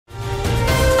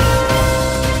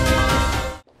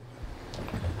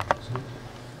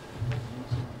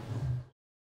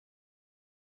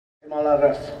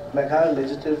MLRF, Meghalaya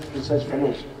Legislative Research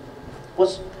Fellows,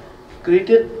 was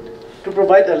created to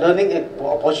provide a learning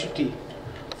opportunity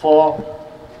for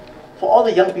all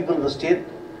the young people of the state,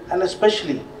 and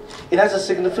especially it has a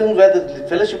significance where the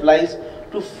fellowship lies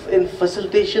in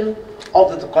facilitation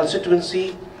of the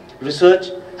constituency, research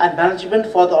and management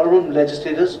for the honorable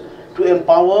legislators to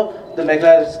empower the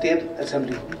Meghalaya State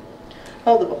Assembly.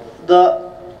 Now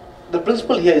the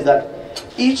principle here is that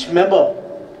each member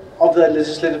of the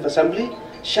Legislative Assembly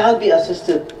shall be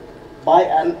assisted by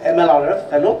an MLRF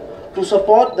fellow to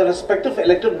support the respective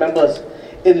elected members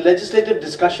in legislative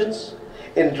discussions,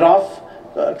 in draft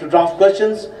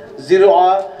questions,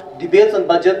 0-hour debates on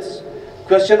budgets,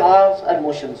 question hours and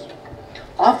motions.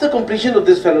 After completion of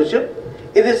this fellowship,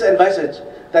 it is envisaged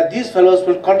that these fellows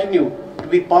will continue to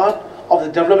be part of the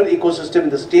development ecosystem in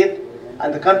the state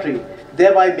and the country,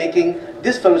 thereby making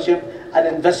this fellowship an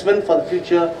investment for the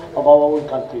future of our own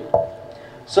country.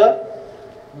 Sir,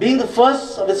 being the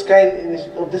first of this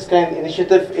kind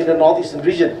initiative in the northeastern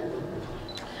region,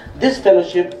 this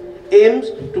fellowship aims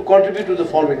to contribute to the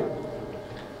following: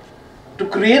 to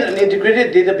create an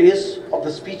integrated database of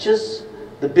the speeches,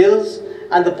 the bills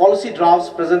and the policy drafts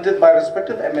presented by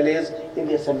respective MLAs in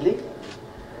the Assembly,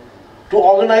 to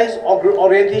organize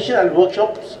orientation and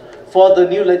workshops for the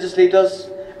new legislators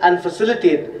and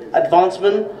facilitate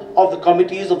advancement of the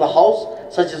committees of the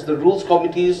House, such as the rules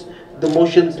committees, the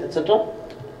motions, etc.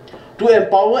 To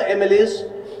empower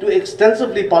MLAs to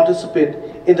extensively participate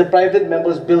in the private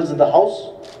members' bills in the House,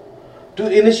 to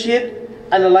initiate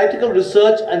analytical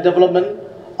research and development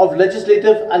of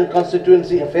legislative and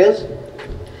constituency affairs,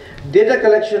 data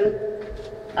collection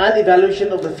and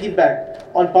evaluation of the feedback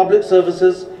on public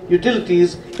services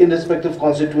utilities in respective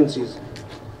constituencies.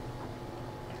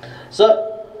 So,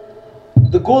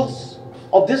 the goals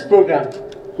of this program,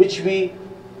 which we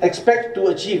expect to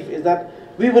achieve, is that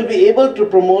we will be able to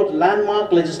promote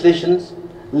landmark legislations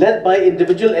led by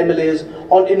individual MLAs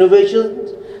on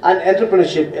innovations and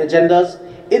entrepreneurship agendas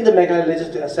in the Meghalaya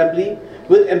Legislative Assembly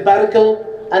with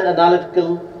empirical and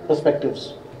analytical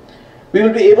perspectives. We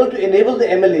will be able to enable the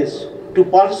MLAs to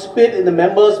participate in the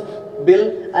members'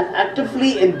 bill and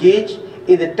actively engage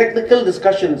in the technical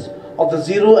discussions of the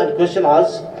 0 and question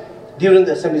hours during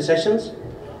the Assembly sessions,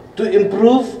 to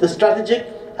improve the strategic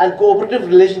and cooperative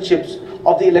relationships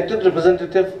of the elected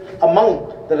representative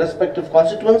among the respective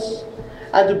constituents,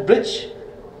 and to bridge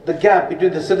the gap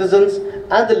between the citizens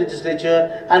and the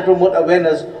legislature and promote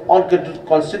awareness on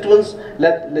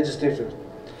constituents-led legislation.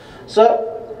 So,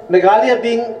 Meghalaya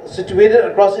being situated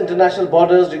across international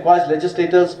borders requires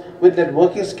legislators with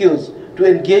networking skills to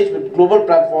engage with global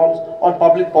platforms on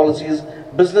public policies,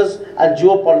 business and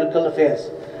geopolitical affairs.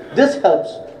 This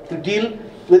helps to deal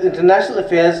with international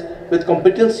affairs with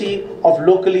competency of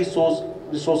locally sourced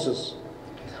resources.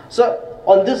 So,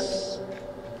 on this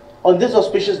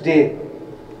auspicious day,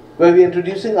 where we are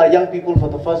introducing our young people for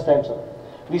the first time, sir,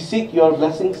 we seek your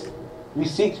blessings, we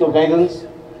seek your guidance,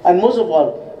 and most of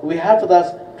all, we have with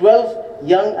us 12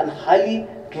 young and highly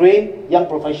trained young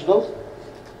professionals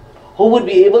who would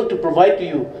be able to provide to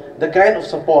you the kind of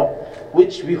support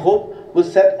which we hope will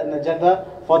set an agenda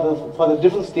for the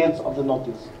different states of the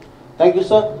Northeast. Thank you,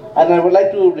 sir, and I would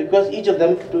like to request each of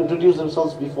them to introduce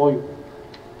themselves before you.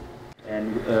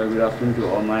 And good afternoon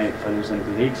to all my fellows and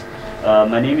colleagues.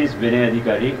 My name is Vinay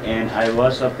Adhikari and I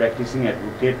was a practicing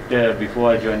advocate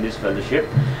before I joined this fellowship.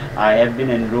 I have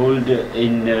been enrolled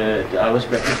in, I was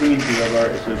practicing in Tiga Bar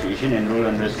Association, enrolled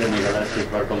under the Meghalaya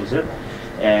State Bar Council,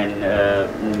 and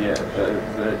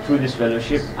through this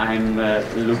fellowship I am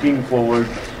looking forward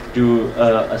to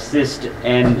assist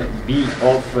and be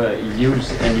of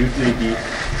use and utility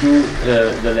to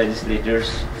the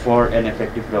legislators for an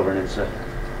effective governance.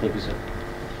 Thank you, sir.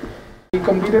 I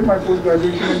completed my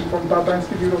post-graduation from Tata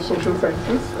Institute of Social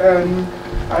Sciences, and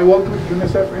I worked with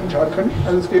UNICEF in Jharkhand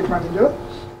as a state manager.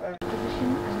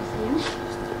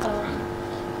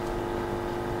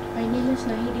 My name is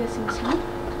Nahidia Singh.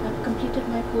 I've completed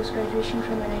my post-graduation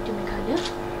from NIT Meghalaya,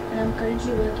 and I'm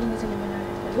currently working as an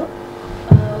MLRF fellow.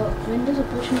 When this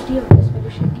opportunity of this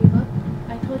fellowship came up,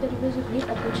 I thought that it was a great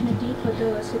opportunity for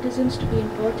the citizens to be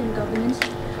involved in governance,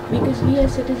 because we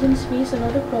as citizens face a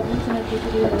lot of problems in our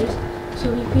day-to-day lives.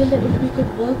 So we feel that if we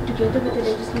could work together with the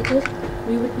legislators,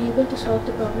 we would be able to solve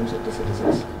the problems of the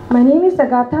citizens. My name is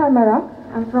Agatha Amara.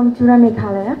 I'm from Tura,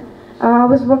 Meghalaya. I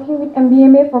was working with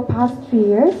MBMA for past 3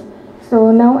 years.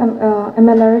 So now I'm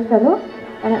MLRF fellow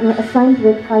and I'm assigned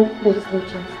with 5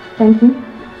 legislatures. Thank you.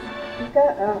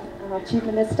 Chief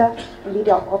Minister,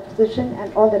 Leader of Opposition,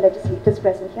 and all the legislators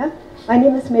present here. My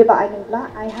name is Meghalaya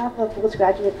Legislative. I have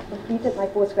completed my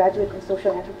postgraduate in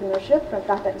social entrepreneurship from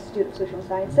Tata Institute of Social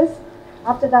Sciences.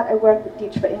 After that, I worked with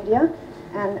Teach for India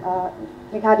and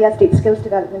Meghalaya State Skills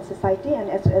Development Society and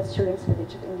SOS Children's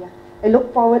Village of India. I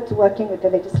look forward to working with the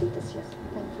legislators here.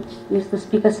 Thank you. Mr.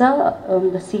 Speaker, sir,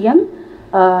 the CM,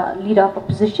 Leader of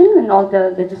Opposition, and all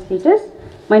the legislators.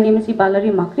 My name is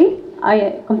Ibalari Makri.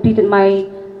 I completed my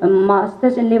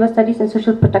Masters in Labour Studies and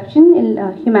Social Protection in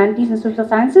Humanities and Social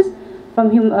Sciences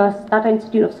from Tata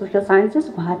Institute of Social Sciences,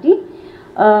 Guwahati.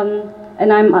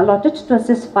 And I'm allotted to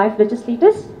assist 5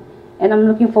 legislators, and I'm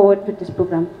looking forward to this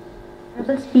program.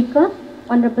 Honorable Speaker,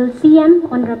 Honorable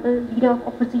CM, Honorable Leader of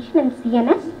Opposition and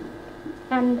CNS,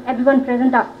 and everyone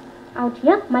present out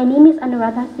here. My name is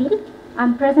Anuradha Seal.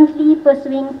 I'm presently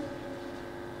pursuing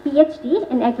PhD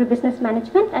in Agribusiness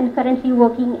Management and currently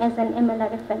working as an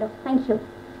MLRF Fellow. Thank you.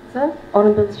 Sir,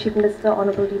 Honorable Chief Minister,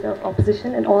 Honorable Leader of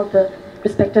Opposition, and all the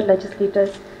respected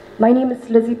legislators. My name is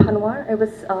Lizzie Panwar.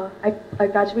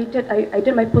 I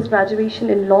did my post-graduation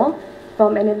in law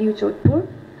from NLU Jodhpur,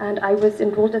 and I was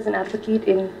enrolled as an advocate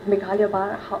in Meghalaya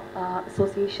Bar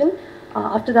Association.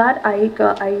 After that,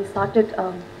 I started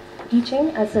teaching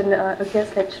as a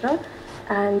guest lecturer,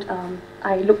 and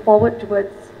I look forward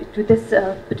to this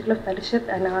particular fellowship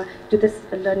and to this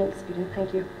learning experience.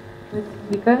 Thank you. Mr.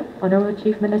 Speaker, Honorable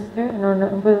Chief Minister, and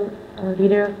Honorable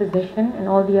Leader of Opposition, and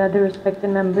all the other respected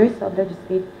members of the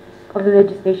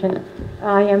legislation.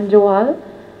 I am Joal.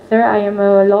 Sir, I am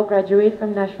a law graduate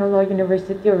from National Law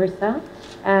University, Orissa,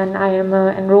 and I am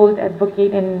an enrolled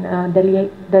advocate in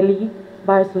Delhi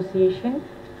Bar Association.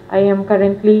 I am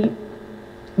currently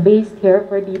based here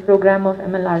for the program of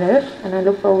MLRF, and I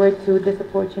look forward to this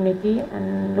opportunity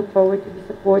and look forward to the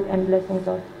support and blessings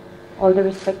of all the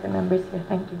respected members here.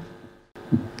 Thank you.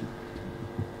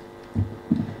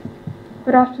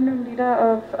 Good afternoon, Leader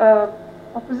of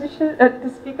Opposition, the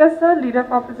Speaker, sir, Leader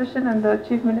of Opposition, and the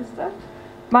Chief Minister.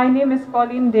 My name is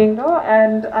Pauline Denglo,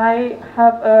 and I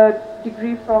have a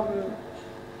degree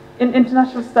in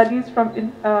International Studies from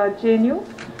JNU.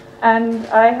 And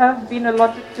I have been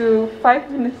allotted to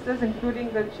 5 ministers,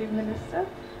 including the Chief Minister.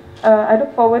 I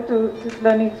look forward to this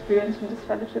learning experience from this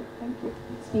fellowship. Thank you.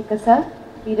 Speaker, sir,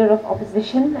 Leader of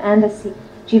Opposition, and the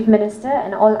Chief Minister,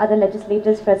 and all other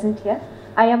legislators present here.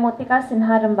 I am Motika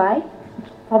Sinha Rambai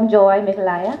from Joy,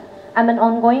 Meghalaya. I'm an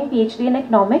ongoing PhD in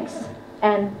economics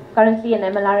and currently an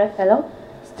MLRF fellow.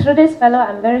 Through this fellow,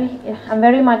 I'm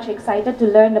very much excited to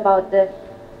learn about the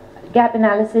gap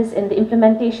analysis in the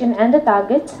implementation and the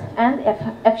targets and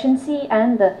efficiency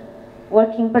and the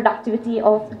working productivity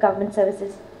of the government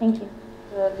services. Thank you.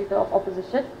 Leader of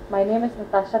Opposition. My name is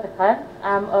Natasha Takhar.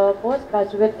 I'm a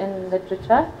postgraduate in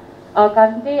literature.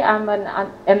 Currently, I'm an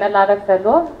MLRF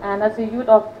fellow, and as a youth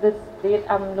of this state,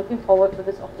 I'm looking forward to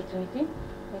this opportunity.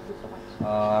 Thank you so much.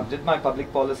 I did my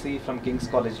public policy from King's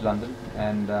College London,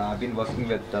 and I've been working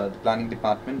with the planning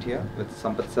department here with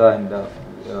Sampath sir and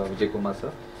Vijay Kumar sir.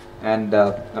 And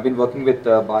I've been working with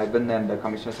Baiban and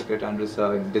Commissioner Secretary Andrews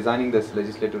in designing this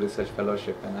Legislative Research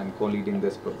Fellowship, and I'm co-leading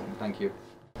this program. Thank you.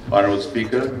 Honorable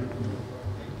Speaker,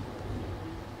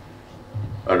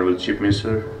 Honorable Chief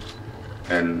Minister,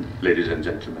 and ladies and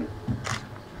gentlemen.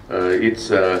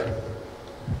 It's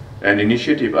an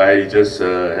initiative I just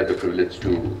had the privilege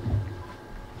to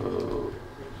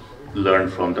learn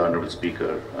from the Honorable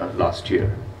Speaker last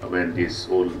year when this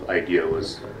whole idea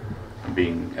was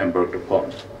being embarked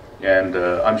upon. And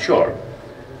I'm sure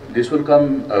this will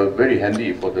come very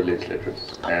handy for the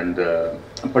legislators, and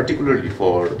particularly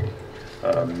for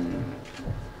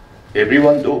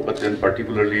everyone though, but then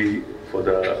particularly for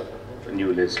the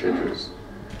new legislators.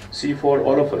 See, for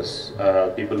all of us,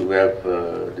 people who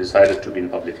have decided to be in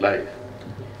public life,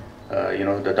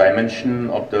 the dimension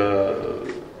of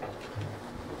the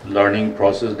learning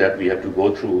process that we have to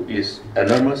go through is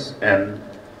enormous and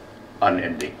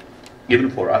unending, even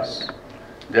for us.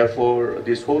 Therefore,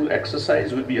 this whole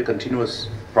exercise will be a continuous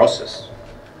process.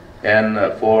 And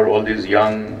for all these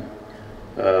young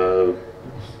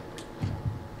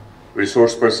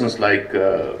resource persons like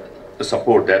the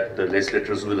support that the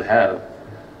legislators will have,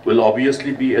 will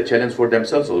obviously be a challenge for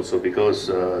themselves also, because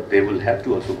they will have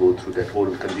to also go through that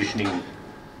whole conditioning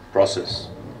process.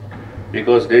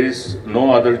 Because there is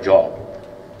no other job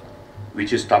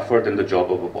which is tougher than the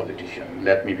job of a politician.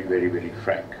 Let me be very, very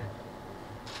frank.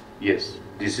 Yes,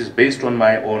 this is based on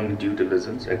my own due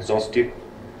diligence, exhaustive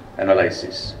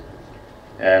analysis.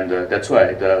 And that's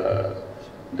why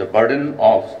the burden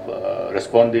of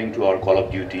responding to our call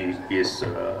of duty is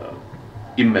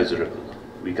immeasurable.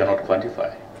 We cannot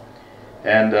quantify.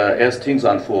 And as things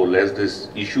unfold, as these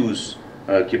issues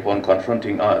keep on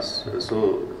confronting us,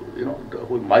 so the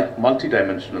whole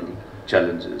multi-dimensional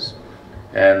challenges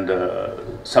and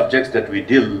subjects that we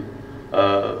deal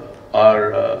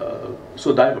are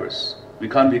so diverse. We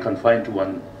can't be confined to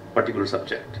one particular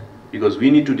subject because we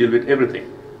need to deal with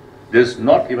everything. There's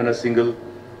not even a single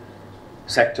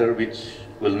sector which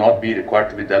will not be required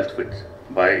to be dealt with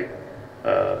by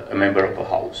a member of a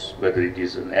house, whether it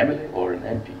is an MLA or an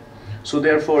MP. So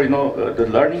therefore, the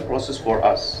learning process for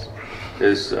us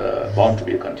is bound to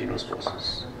be a continuous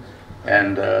process.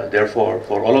 And therefore,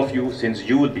 for all of you, since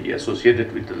you will be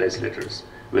associated with the legislators,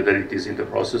 whether it is in the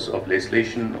process of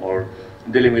legislation or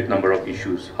dealing with number of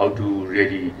issues, how to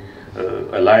really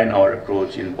align our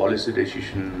approach in policy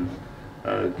decision,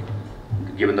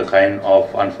 given the kind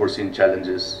of unforeseen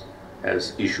challenges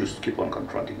as issues keep on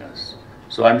confronting us.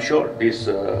 So I'm sure this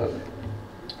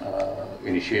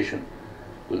initiation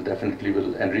will definitely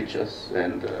enrich us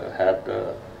and have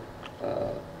the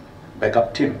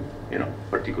backup team,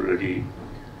 particularly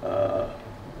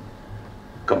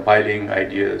compiling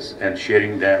ideas and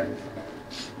sharing them,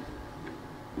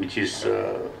 which is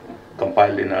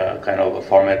compiled in a kind of a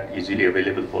format easily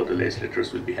available for the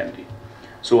legislators, will be handy.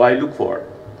 So I look forward,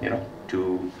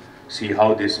 to see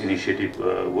how this initiative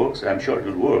works. I'm sure it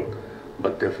will work,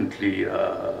 but definitely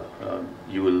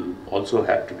you will also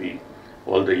have to be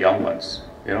all the young ones.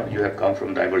 You have come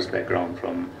from diverse background,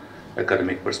 from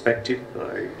academic perspective.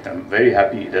 I am very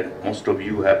happy that most of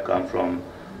you have come from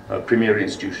premier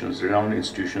institutions, renowned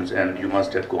institutions, and you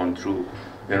must have gone through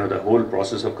the whole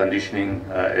process of conditioning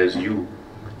as you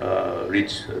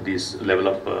reach this level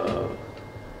of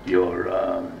your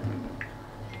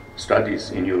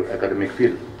studies in your academic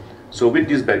field. So with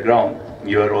this background,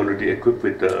 you are already equipped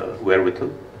with the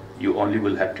wherewithal. You only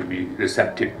will have to be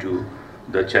receptive to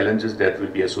the challenges that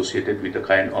will be associated with the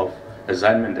kind of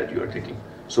assignment that you are taking.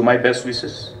 So my best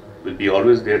wishes will be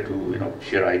always there to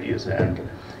share ideas, and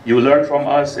you will learn from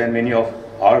us, and many of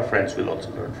our friends will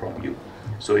also learn from you.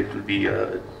 So it will be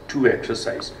a two-way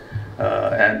exercise,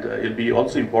 and it will be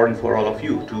also important for all of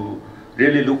you to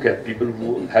really look at people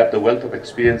who have the wealth of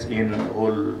experience in the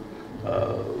whole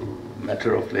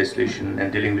matter of legislation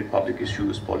and dealing with public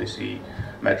issues, policy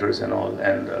matters and all,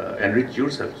 and enrich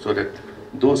yourself so that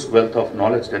those wealth of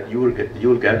knowledge that you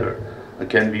will gather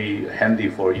can be handy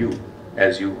for you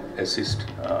as you assist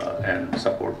and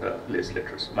support the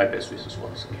legislators. My best wishes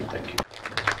once again. Thank you.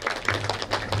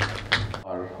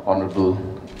 Our Honorable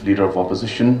Leader of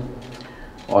Opposition,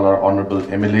 all our Honorable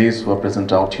MLAs who are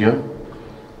present out here,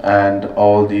 and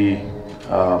all the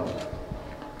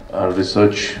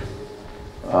research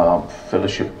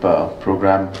fellowship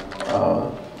program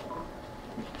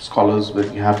scholars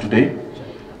that we have today,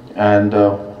 and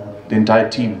the entire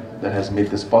team that has made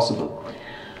this possible.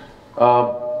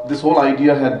 This whole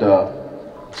idea had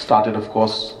started, of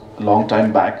course, a long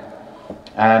time back,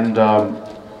 and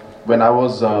when I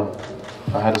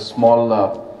had a small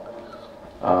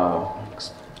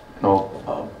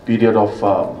period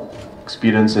of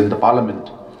experience in the Parliament,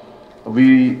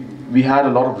 we had a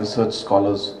lot of research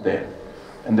scholars there,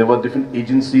 and there were different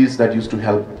agencies that used to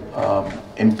help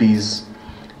MPs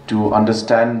to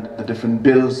understand the different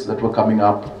bills that were coming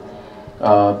up.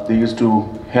 They used to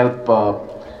help,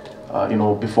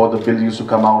 before the bill used to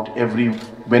come out, every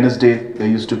Wednesday there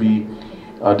used to be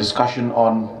a discussion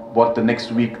on what the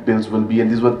next week bills will be,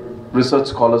 and these were research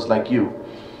scholars like you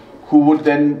who would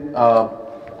then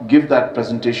give that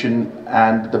presentation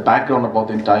and the background about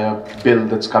the entire bill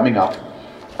that's coming up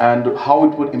and how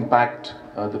it would impact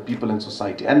the people in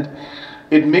society. And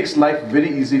it makes life very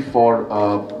easy for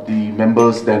the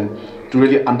members then to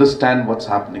really understand what's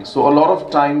happening. So a lot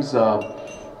of times,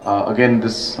 again,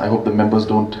 this, I hope the members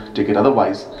don't take it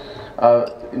otherwise,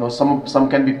 some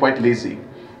can be quite lazy,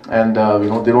 and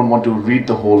they don't want to read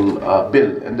the whole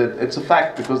bill, and it's a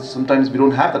fact because sometimes we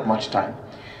don't have that much time.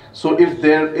 So if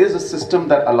there is a system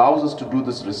that allows us to do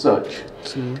this research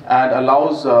and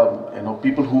allows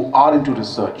people who are into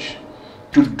research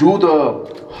to do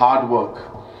the hard work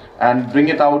and bring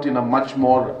it out in a much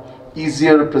more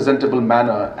easier, presentable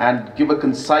manner and give a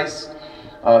concise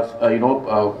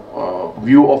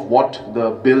view of what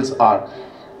the bills are,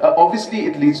 obviously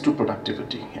it leads to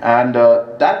productivity, and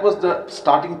that was the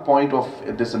starting point of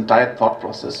this entire thought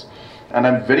process. And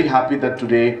I'm very happy that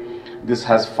today this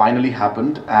has finally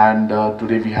happened, and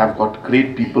today we have got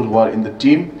great people who are in the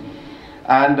team,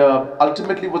 and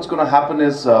ultimately what's going to happen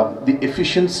is the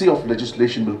efficiency of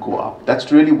legislation will go up.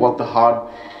 That's really what the hard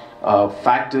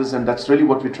fact is, and that's really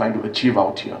what we're trying to achieve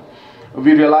out here.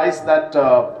 We realize that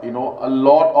a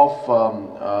lot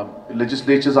of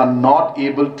legislatures are not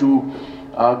able to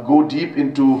go deep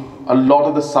into a lot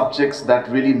of the subjects that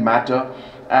really matter,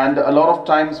 and a lot of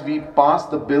times we pass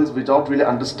the bills without really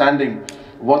understanding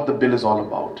what the bill is all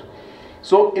about.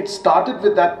 So it started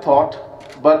with that thought,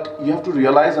 but you have to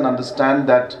realize and understand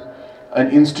that an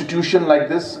institution like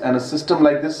this and a system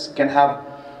like this can have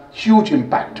huge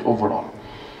impact overall.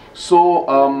 So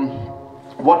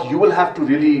what you will have to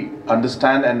really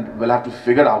understand and will have to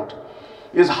figure out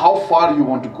is how far you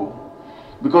want to go,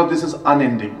 because this is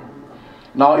unending.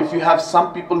 Now if you have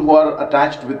some people who are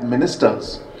attached with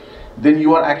ministers, then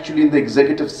you are actually in the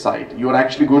executive side. You are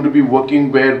actually going to be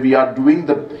working where we are doing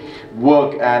the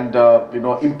work and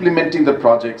implementing the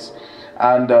projects,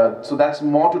 and so that's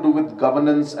more to do with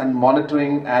governance and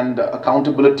monitoring and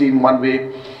accountability in one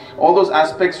way. All those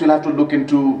aspects you'll have to look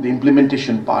into the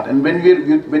implementation part. And when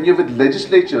you're with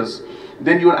legislatures,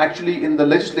 then you are actually in the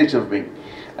legislature wing,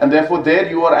 and therefore there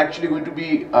you are actually going to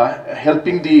be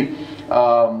helping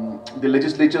the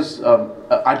legislatures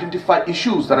identify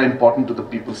issues that are important to the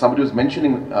people. Somebody was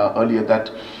mentioning earlier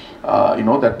that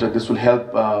this will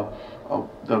help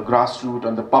the grassroots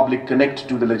and the public connect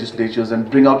to the legislatures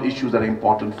and bring out issues that are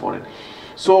important for it.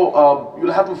 So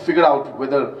you'll have to figure out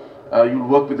whether you'll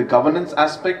work with the governance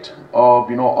aspect of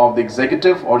the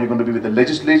executive, or you're going to be with the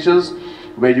legislatures,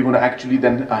 where you're going to actually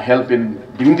then help in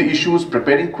bringing the issues,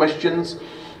 preparing questions,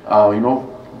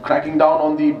 cracking down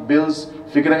on the bills,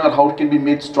 figuring out how it can be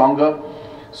made stronger.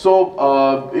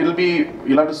 So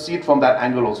you'll have to see it from that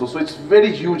angle also. So it's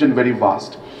very huge and very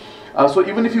vast. So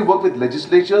even if you work with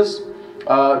legislatures,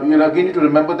 again you need to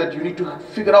remember that you need to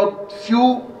figure out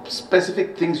few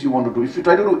specific things you want to do. If you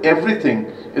try to do everything,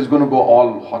 it's going to go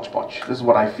all hodgepodge. This is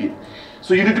what I feel.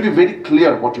 So you need to be very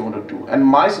clear what you want to do. And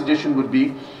my suggestion would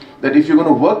be that if you're going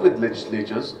to work with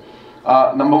legislatures,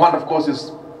 number one, of course,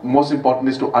 is most important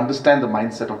is to understand the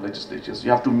mindset of legislatures.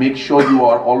 You have to make sure you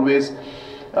are always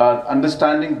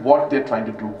understanding what they're trying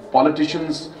to do.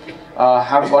 Politicians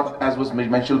have got, as was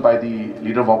mentioned by the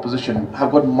leader of opposition,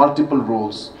 have got multiple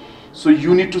roles. So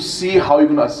you need to see how you're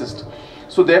going to assist.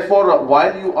 So therefore,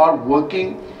 while you are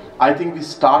working, I think we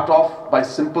start off by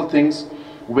simple things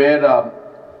where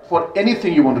for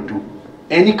anything you want to do,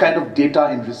 any kind of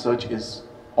data in research is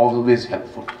always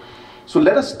helpful. So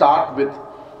let us start with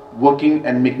working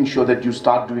and making sure that you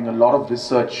start doing a lot of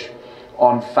research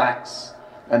on facts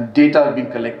and data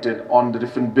being collected on the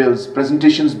different bills,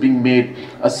 presentations being made,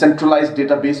 a centralized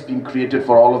database being created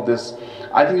for all of this.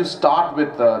 I think you start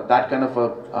with that kind of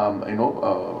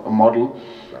a model,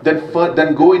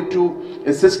 then go into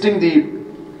assisting the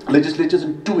legislatures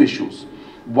in three issues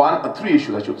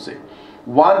I should say.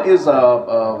 One is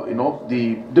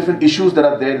the different issues that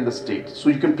are there in the state, so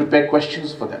you can prepare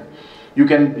questions for them. You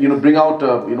can bring out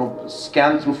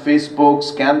scan through Facebook,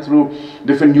 scan through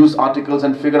different news articles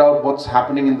and figure out what's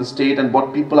happening in the state and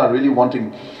what people are really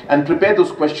wanting, and prepare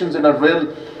those questions in a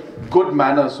real good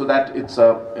manner so that it's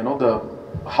the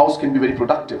house can be very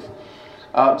productive.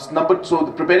 So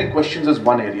the preparing questions is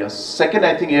one area. Second,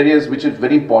 I think areas which is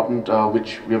very important,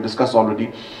 which we have discussed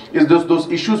already, is those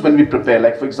issues when we prepare.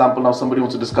 Like for example, now somebody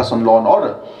wants to discuss on law and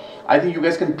order. I think you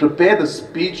guys can prepare the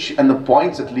speech and the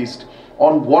points at least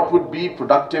on what would be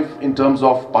productive in terms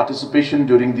of participation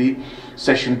during the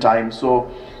session time.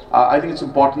 So I think it's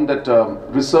important that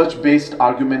research-based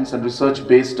arguments and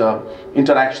research-based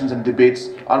interactions and debates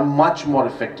are much more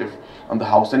effective on the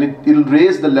House, and it'll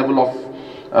raise the level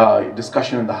of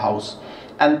discussion in the House.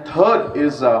 And third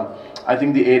is, I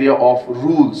think, the area of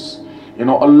rules. A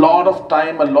lot of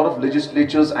time, a lot of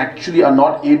legislatures actually are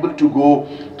not able to go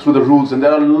through the rules, and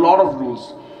there are a lot of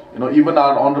rules. Even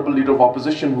our honorable leader of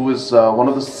opposition, who is one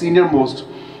of the senior most,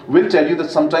 will tell you that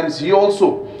sometimes he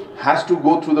also has to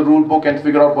go through the rule book and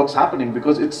figure out what's happening,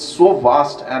 because it's so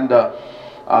vast. And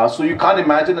so you can't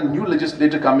imagine a new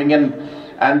legislator coming in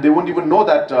and they won't even know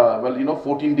that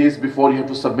 14 days before you have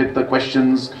to submit the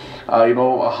questions,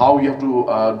 how you have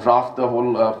to draft the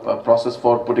whole process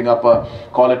for putting up a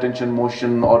call attention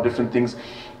motion or different things.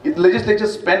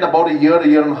 Legislatures spend about a year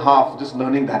and a half just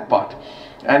learning that part,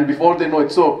 and before they know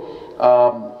it, so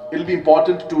it'll be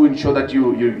important to ensure that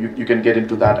you can get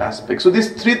into that aspect. So these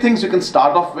three things you can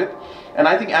start off with, and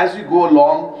I think as you go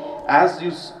along,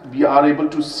 as we are able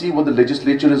to see what the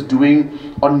legislature is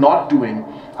doing or not doing,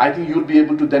 I think you'll be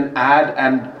able to then add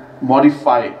and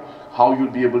modify how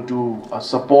you'll be able to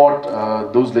support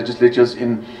those legislatures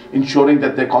in ensuring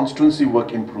that their constituency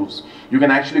work improves. You can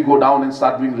actually go down and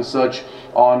start doing research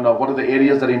on what are the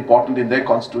areas that are important in their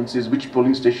constituencies, which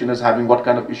polling station is having what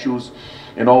kind of issues,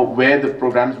 where the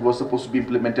programs were supposed to be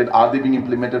implemented, are they being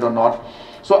implemented or not.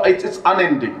 So it's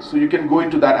unending. So you can go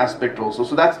into that aspect also.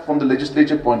 So that's from the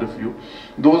legislature point of view.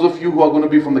 Those of you who are going to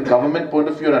be from the government point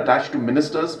of view and attached to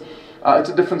ministers, it's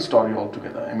a different story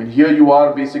altogether. I mean, here you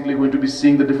are basically going to be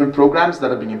seeing the different programs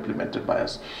that are being implemented by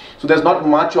us. So there's not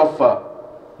much of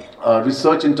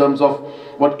research in terms of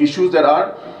what issues there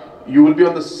are. You will be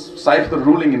on the side of the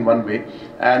ruling in one way,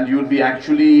 and you will be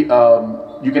actually,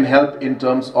 you can help in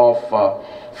terms of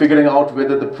figuring out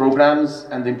whether the programs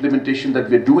and the implementation that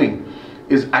we're doing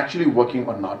is actually working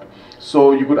or not.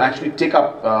 So you could actually take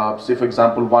up, say for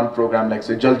example, one program like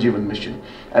say Jal Jeevan Mission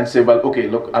and say, well, okay,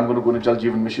 look, I'm going to go to Jal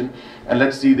Jeevan Mission and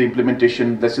let's see the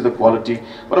implementation, let's see the quality.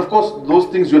 But of course,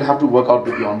 those things you'll have to work out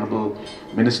with the honorable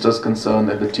ministers concerned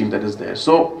and the team that is there.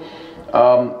 So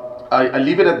I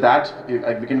leave it at that.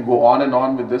 We can go on and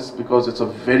on with this because it's a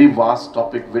very vast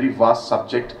topic, very vast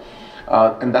subject.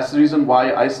 And that's the reason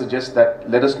why I suggest that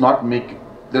let's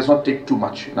not take too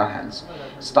much in our hands.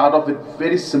 Start off with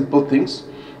very simple things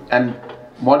and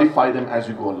modify them as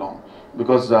you go along,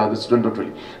 because the student don't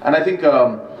really. And I think,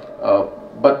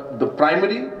 but the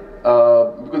primary,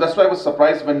 because that's why I was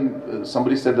surprised when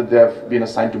somebody said that they have been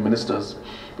assigned to ministers,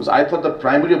 because I thought the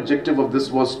primary objective of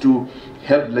this was to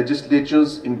help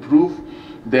legislatures improve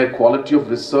their quality of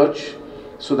research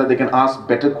so that they can ask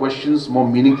better questions, more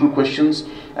meaningful questions,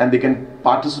 and they can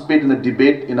participate in the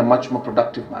debate in a much more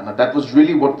productive manner. That was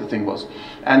really what the thing was.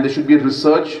 And there should be a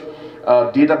research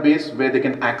database where they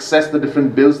can access the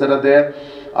different bills that are there,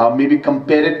 maybe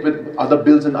compare it with other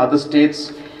bills in other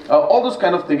states, all those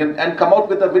kind of things, and come out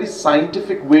with a very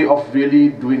scientific way of really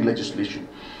doing legislation.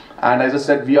 And as I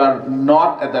said, we are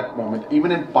not at that moment.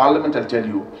 Even in Parliament, I'll tell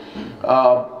you,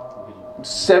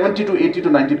 70 to 80 to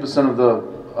 90% of the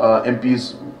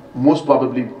MPs most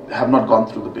probably have not gone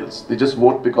through the bills. They just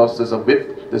vote because there's a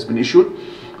whip that's been issued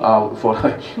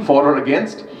for or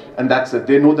against, and that's it.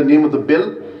 They know the name of the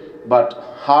bill, but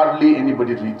hardly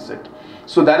anybody reads it.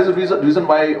 So that is the reason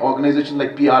why organizations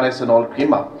like PRS and all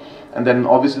came up. And then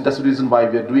obviously that's the reason why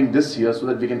we are doing this here, so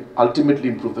that we can ultimately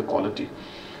improve the quality.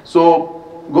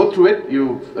 So go through it,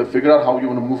 you figure out how you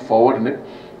want to move forward in it.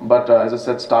 But as I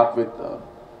said, start with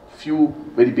few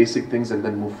very basic things and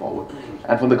then move forward.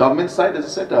 And from the government side, as I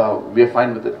said, we are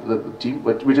fine with it, the team,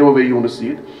 but whichever way you want to see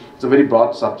it. It's a very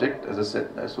broad subject, as I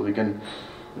said, so we can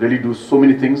really do so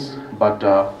many things, but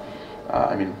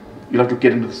I mean, you'll have to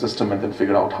get into the system and then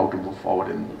figure out how to move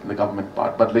forward in the government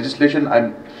part. But legislation,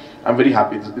 I'm very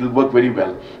happy. It'll work very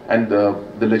well, and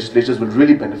the legislatures will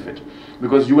really benefit,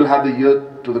 because you will have the ear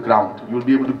to the ground. You will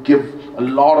be able to give a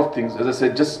lot of things. As I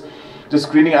said, just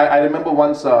screening. I remember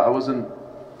once I was in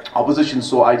opposition,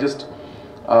 so I just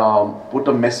put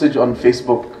a message on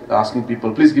Facebook asking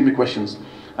people, please give me questions,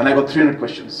 and I got 300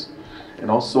 questions.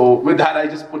 So with that, I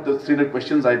just put the 300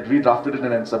 questions. I redrafted it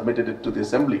and then submitted it to the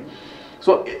assembly.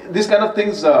 So these kind of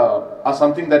things are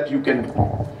something that you can,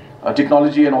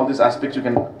 technology and all these aspects, you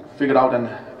can figure out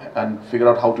and figure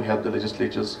out how to help the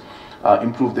legislatures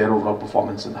improve their overall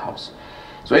performance in the House.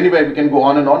 So anyway, we can go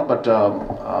on and on, but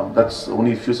that's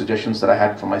only a few suggestions that I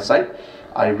had from my side.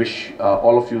 I wish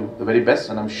all of you the very best,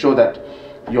 and I'm sure that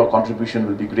your contribution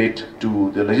will be great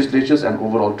to the legislatures and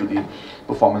overall to the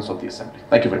performance of the Assembly.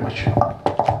 Thank you very much.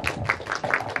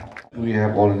 We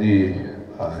have already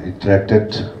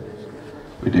interacted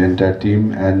with the entire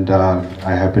team, and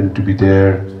I happened to be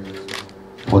there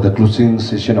for the closing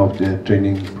session of the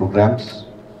training programs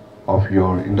of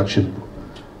your induction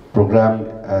program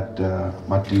at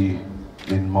Mati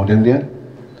in Mount India.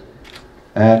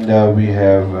 And we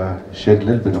have shared a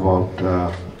little bit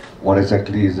about what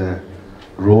exactly is the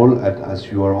role,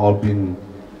 as you are all being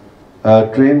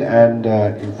trained and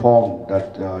informed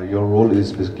that your role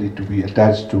is basically to be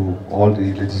attached to all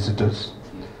the legislators.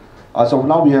 As of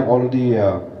now, we have already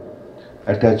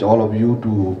attached all of you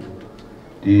to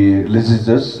the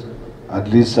legislators. At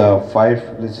least 5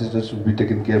 legislators will be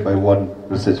taken care by one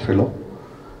research fellow.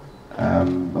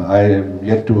 I am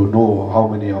yet to know how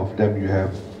many of them you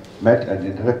have met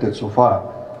and interacted so far,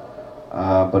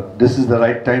 but this is the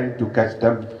right time to catch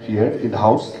them here in the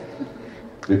house,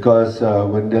 because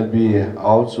when they'll be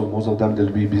out, so most of them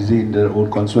they'll be busy in their own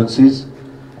constituencies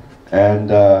and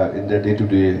in their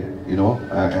day-to-day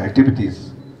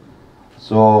activities.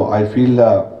 So I feel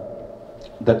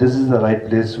that this is the right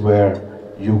place where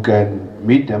you can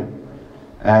meet them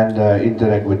and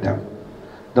interact with them.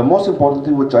 The most important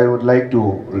thing which I would like to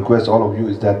request all of you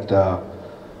is that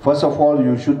first of all,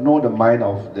 you should know the mind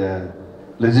of the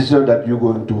legislator that you're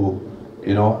going to,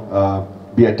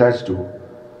 be attached to,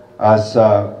 as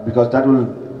because that will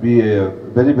be a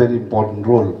very, very important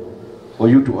role for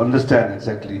you to understand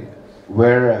exactly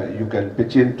where you can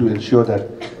pitch in to ensure that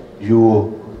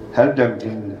you help them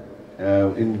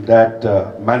in that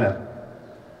manner.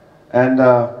 And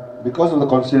because of the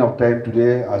constraint of time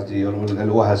today, as the Honorable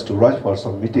LO has to rush for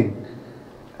some meeting,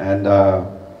 and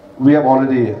we have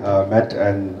already met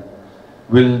and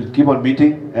will keep on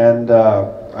meeting, and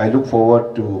I look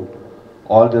forward to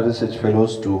all the research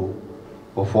fellows to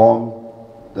perform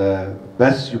the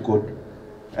best you could.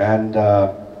 And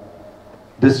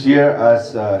this year,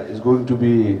 as is going to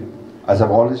be, as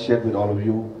I've already shared with all of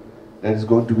you, that is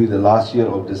going to be the last year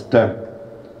of this term.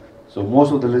 So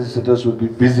most of the legislators will be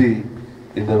busy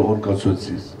in their own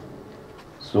constituencies.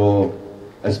 So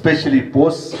especially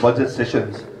post-budget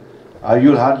sessions,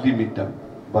 you'll hardly meet them.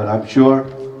 But I'm sure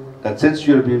that since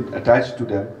you'll be attached to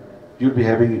them, you'll be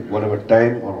having whatever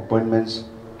time or appointments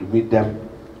to meet them,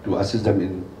 to assist them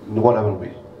in whatever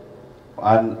way.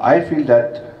 And I feel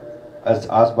that, as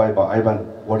asked by Ivan,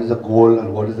 what is the goal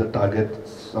and what is the target,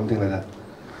 something like that.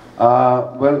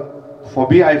 Well, for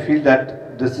me, I feel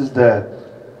that this is the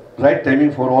right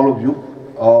timing for all of you,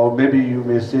 or maybe you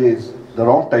may say it's the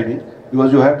wrong timing,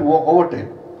 because you have to work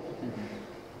overtime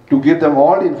to give them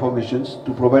all the informations,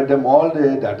 to provide them all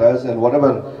the data and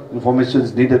whatever information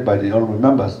is needed by the honorable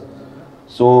members.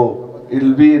 So it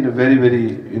will be in a very,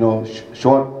 very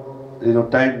short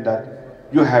time that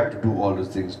you have to do all those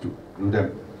things to do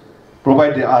them,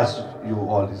 provide they ask you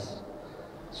all this.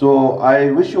 So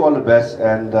I wish you all the best,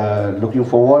 and looking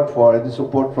forward for any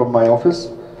support from my office.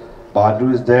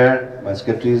 Badru is there, my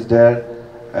secretary is there,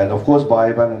 and of course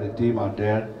Ivan and the team are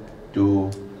there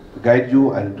to guide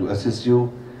you and to assist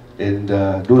you in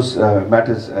those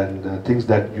matters and things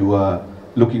that you are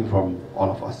looking from all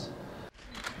of us.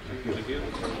 Thank you.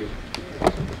 Thank you.